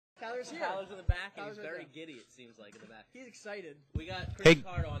was here. Tyler's in the back, and he's Tyler's very right giddy, it seems like, in the back. He's excited. We got Chris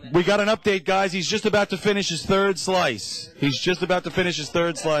Card on that. We got an update, guys. He's just about to finish his third slice. He's just about to finish his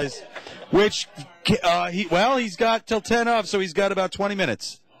third slice, which, he's got till 10 up, so he's got about 20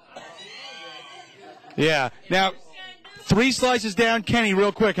 minutes. Yeah. Now, 3 slices down. Kenny,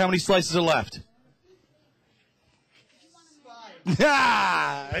 real quick, how many slices are left? 5.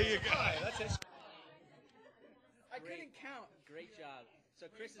 Ah! There you go. That's it. I couldn't count. Great job. So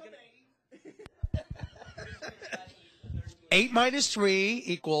Chris is going to... 8 minus 3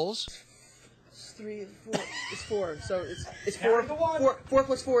 equals... 3 and 4 is 4. So it's 4. 4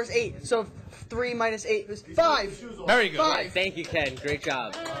 plus 4 is 8. So 3 minus 8 is 5. Very good. 5. Thank you, Ken. Great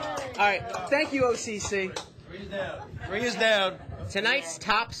job. All right. Thank you, OCC. 3 is down. Tonight's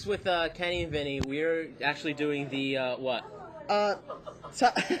Tops with Kenny and Vinny. We're actually doing the, what?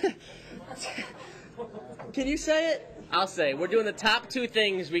 Can you say it? I'll say. We're doing the top 2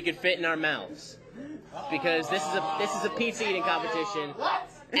 things we could fit in our mouths. Because this is a pizza eating competition.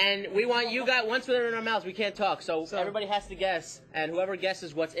 And we want you guys, once we're in our mouths, we can't talk. So everybody has to guess. And whoever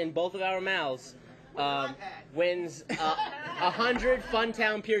guesses what's in both of our mouths wins 100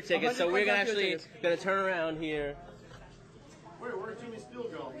 Funtown Pier tickets. So we're going to turn around here. Wait, where'd Jimmy Steele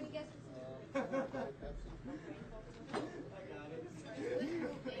go?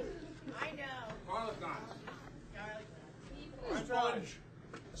 I know. Garlic knots. Sponge.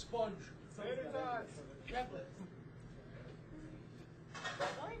 Sponge. Tater tots.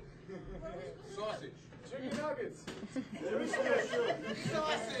 Sausage. Chicken nuggets. Jimmy Steele shoe.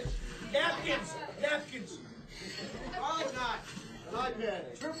 Sausage. Napkins. Napkins. Garlic knot. An iPad.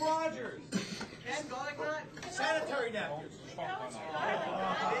 Trip Rogers. And garlic nut? Sanitary napkins.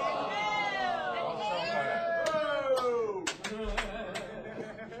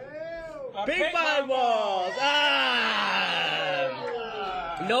 Big five balls! Ah!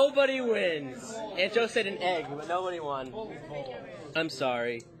 Nobody wins. And Joe said an egg, but nobody won. I'm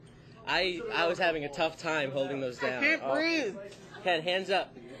sorry. I was having a tough time holding those down. I can't breathe. Ken, hands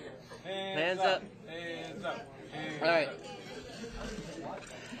up. Hands up. Hands up. All right.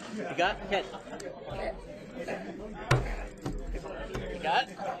 You got Ken. You got?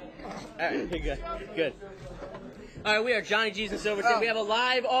 All right, good. Good. All right, we are Johnny G's in Silverton. We have a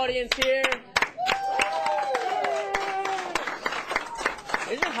live audience here.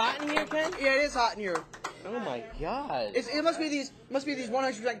 Is it hot in here, Ken? Yeah, it is hot in here. Oh my God! It must be these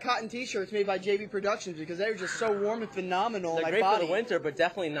 100% cotton T-shirts made by JB Productions because they were just so warm and phenomenal. They're on my great body. for the winter, but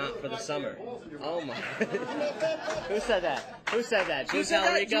definitely not for the summer. Oh my! Who said that? Who said that? Gene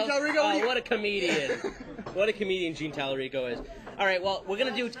Tallarico? Gene Tallarico? Oh, what a comedian! What a comedian Gene Tallarico is. All right, well, we're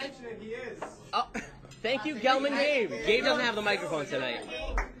gonna do. Oh, thank you, Gelman Gabe. Gabe doesn't have the microphone tonight.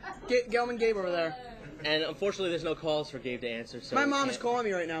 Gelman Gabe over there. And unfortunately, there's no calls for Gabe to answer. So my mom is calling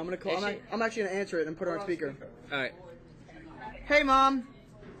me right now. I'm gonna call. Is she? I'm actually gonna answer it and put her on speaker. All right. Hey, Mom.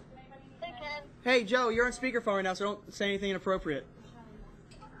 Hey, Ken. Hey, Joe. You're on speakerphone right now, so don't say anything inappropriate.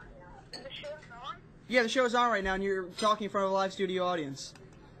 The show's on? Yeah, the show's on right now, and you're talking in front of a live studio audience.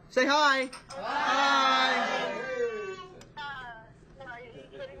 Say hi. Hi. No, are you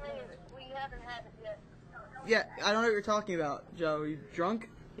kidding me? We haven't had it yet. Yeah, I don't know what you're talking about, Joe. Are you drunk?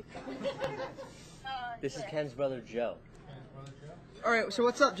 This is Ken's brother Joe. All right. So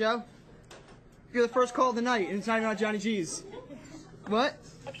what's up, Joe? You're the first call of the night, and it's not even on Johnny G's. What?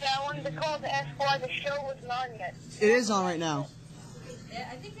 Okay, I wanted to call to ask why the show wasn't on yet. It is on right now. Yeah,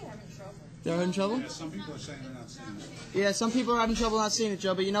 I think they're having trouble. They're having trouble? Yeah, some people are saying they're not seeing it. Yeah, some people are having trouble not seeing it,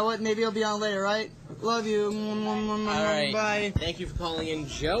 Joe, but you know what? Maybe it'll be on later, right? Love you. All right. Bye. Thank you for calling in,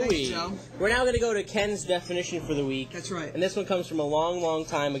 Joey. Thanks, Joe. We're now going to go to Ken's definition for the week. That's right. And this one comes from a long, long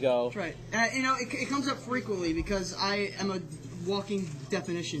time ago. That's right. You know, it comes up frequently because I am a walking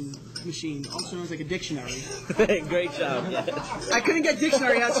definition machine, also known as like a dictionary. Great job. Yes. I couldn't get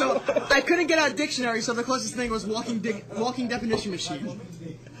dictionary out, so I couldn't get out dictionary, so the closest thing was walking definition machine.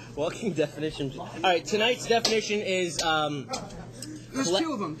 Walking definition. All right, tonight's definition is There's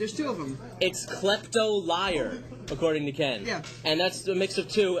two of them. It's klepto liar, according to Ken. Yeah. And that's a mix of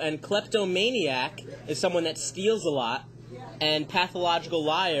two. And kleptomaniac is someone that steals a lot. And pathological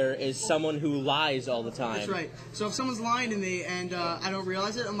liar is someone who lies all the time. That's right. So if someone's lying to me and I don't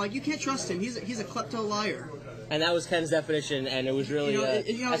realize it, I'm like, you can't trust him. He's a klepto liar. And that was Ken's definition, and it was really.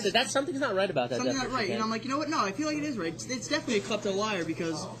 I said that's something's not right about that. Something's not right, Ken. and I'm like, you know what? No, I feel like it is right. It's definitely a klepto liar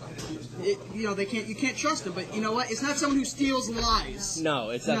because, you can't trust him. But you know what? It's not someone who steals lies.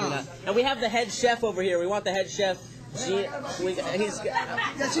 No, it's definitely not. And we have the head chef over here. We want the head chef. That's you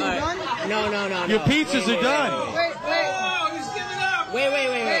done? No. Your pizzas are done. Wait. Wait.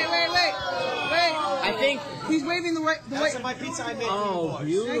 I think. He's waving the white. That's my pizza I made. Oh,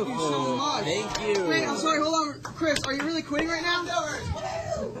 beautiful. Thank you so much. Thank you. Wait, I'm sorry. Hold on, Chris. Are you really quitting right now?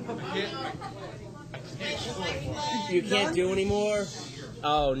 You can't do anymore.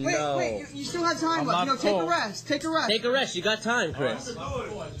 Oh no. Wait. You still have time left. You know, take a rest. Take a rest. Take a rest. You got time, Chris.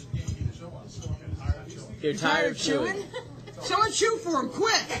 You're tired of chewing? Someone chew for him,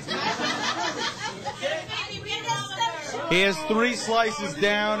 quick! He has 3 slices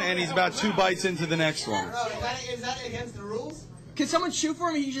down, and he's about 2 bites into the next one. Is that against the rules? Can someone chew for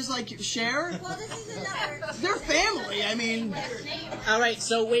him and you just, like, share? Well, this is another. They're family, I mean... Alright,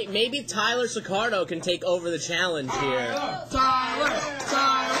 so wait, maybe Tyler Sicardo can take over the challenge here. Tyler.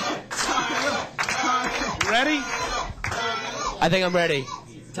 Ready? I think I'm ready.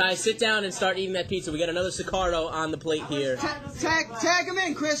 Ty, sit down and start eating that pizza. We got another Sicardo on the plate here. Tag him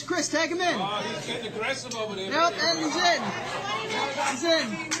in, Chris. Chris, tag him in. He's getting aggressive over there. Yep, and he's in. He's in.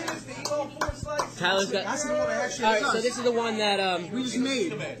 Tyler's got... Alright, so this is the one that, We just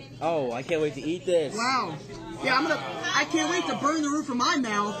made. Oh, I can't wait to eat this. Wow. Yeah, I can't wait to burn the roof of my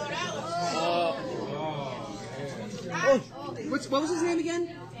mouth. What was his name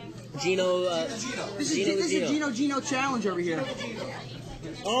again? Gino, This is Gino challenge over here.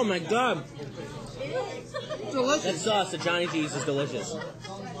 Oh my god. Delicious. That sauce at Johnny G's is delicious.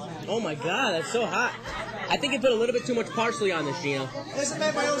 Oh my god, that's so hot. I think you put a little bit too much parsley on this, Gino. This is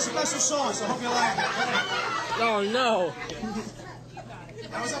made my own special sauce. I hope you like it. Oh no.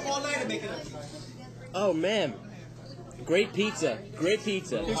 I was up all night to make it. Oh man. Great pizza. Great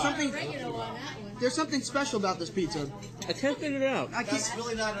pizza. There's something special about this pizza. I can't figure it out. That's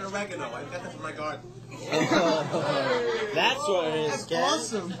really not an oregano. I got that from my garden. That's what it is,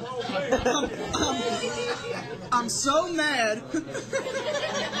 That's awesome. I'm so mad. The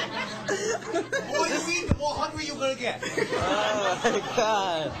more you eat, the more hungry you're gonna get. Oh my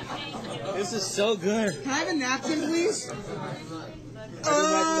god. This is so good. Can I have a napkin, please?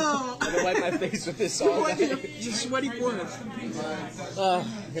 I'm gonna wipe my face with this all day. You're sweaty forehead.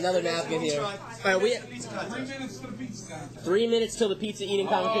 Another napkin here. Alright, we have 3 minutes till the pizza eating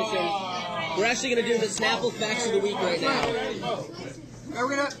competition. We're actually gonna do the Snapple Facts of the Week right now.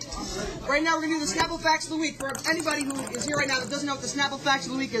 Right now we're gonna do the Snapple Facts of the Week for anybody who is here right now that doesn't know what the Snapple Facts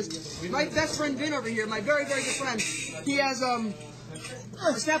of the Week is. My best friend Vin over here, my very, very good friend, he has a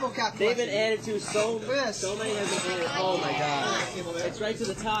Snapple cap. They've been added to so Yes. many have been added. Oh my god. It's right to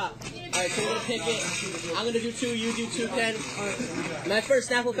the top. Alright, so we're gonna pick it. I'm gonna do 2, you do 2, Ken. My first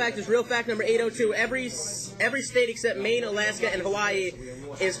Snapple fact is real fact number 802. Every state except Maine, Alaska, and Hawaii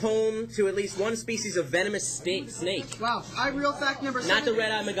is home to at least one species of venomous snake. Wow. I have real fact number 7. Not the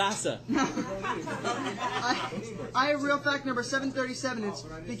red-eye Magasa. I have real fact number 737. It's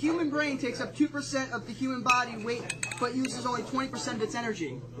the human brain takes up 2% of the human body weight, but uses only 20% of its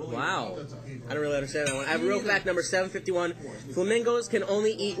energy. Wow. I don't really understand that one. I have real fact number 751. Flamingos can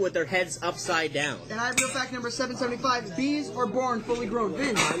only eat with their heads upside down. And I have real fact number 775. Bees are born fully grown.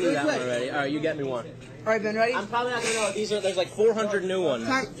 Vin, I knew really that quick. one already. Alright, you get me one. All right, Vin, ready? I'm probably not gonna know. There's like 400 new ones.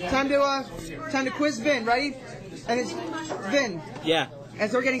 Time to quiz Vin. Ready? And it's Vin. Yeah.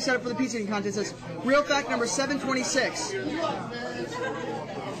 As they're getting set up for the pizza eating contest, it's real fact number 726.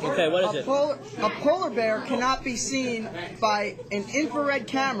 Okay, what is it? A polar bear cannot be seen by an infrared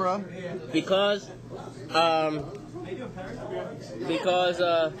camera Because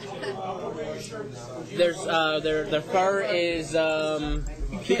their fur is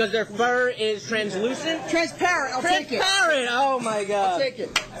because their fur is translucent. Transparent. I'll take it. Transparent. Oh my god. I'll take it.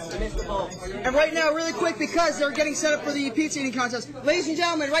 And right now, really quick, because they're getting set up for the pizza eating contest. Ladies and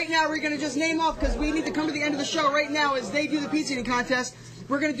gentlemen, right now we're going to just name off, because we need to come to the end of the show right now as they do the pizza eating contest.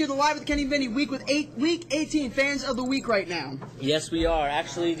 We're going to do the Live with Kenny and Vinny week 18 fans of the week right now. Yes, we are.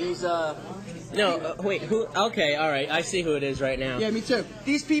 Actually, these wait, who? Okay, all right. I see who it is right now. Yeah, me too.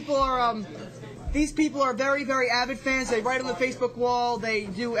 These people are very, very avid fans. They write on the Facebook wall. They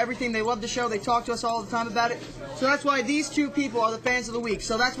do everything. They love the show. They talk to us all the time about it. So that's why these 2 people are the fans of the week.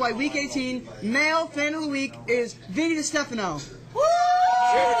 So that's why week 18, male fan of the week is Vinny DeStefano. Woo!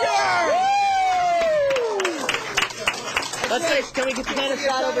 Junior! Let's say, can we get the kind of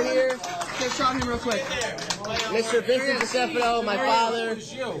shot over here? Get a shot of him real quick. Mr. Vincent DeStefano, my father.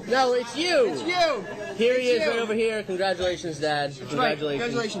 No, it's you. It's you. Here he is, right over here. Congratulations, Dad. Congratulations.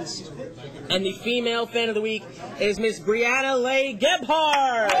 Congratulations. And the female fan of the week is Miss Brianna Leigh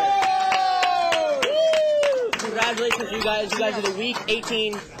Gebhardt. Congratulations, you guys. You guys are the week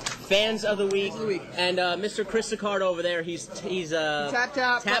 18 fans of the week. And Mr. Chris Sicardo over there, he's tapped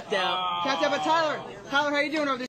out. Tapped out. But Tyler, how you doing over there?